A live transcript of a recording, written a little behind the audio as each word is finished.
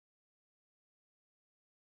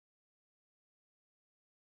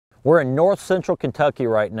We're in north central Kentucky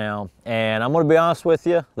right now, and I'm going to be honest with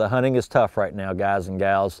you, the hunting is tough right now, guys and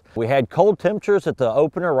gals. We had cold temperatures at the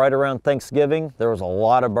opener right around Thanksgiving. There was a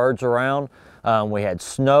lot of birds around. We had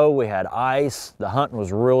snow, we had ice. The hunting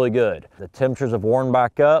was really good. The temperatures have warmed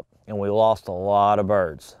back up, and we lost a lot of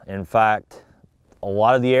birds. In fact, a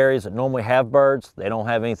lot of the areas that normally have birds, they don't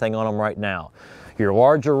have anything on them right now. Your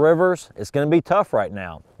larger rivers, it's going to be tough right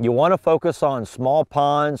now. You want to focus on small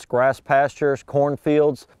ponds, grass pastures,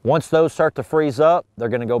 cornfields. Once those start to freeze up, they're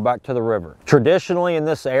going to go back to the river. Traditionally in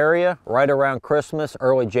this area, right around Christmas,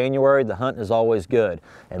 early January, the hunt is always good.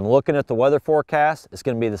 And looking at the weather forecast, it's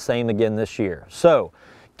going to be the same again this year. So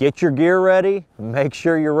get your gear ready. Make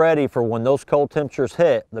sure you're ready for when those cold temperatures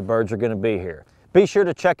hit, the birds are going to be here. Be sure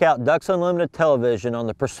to check out Ducks Unlimited Television on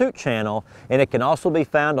the Pursuit channel, and it can also be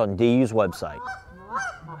found on DU's website.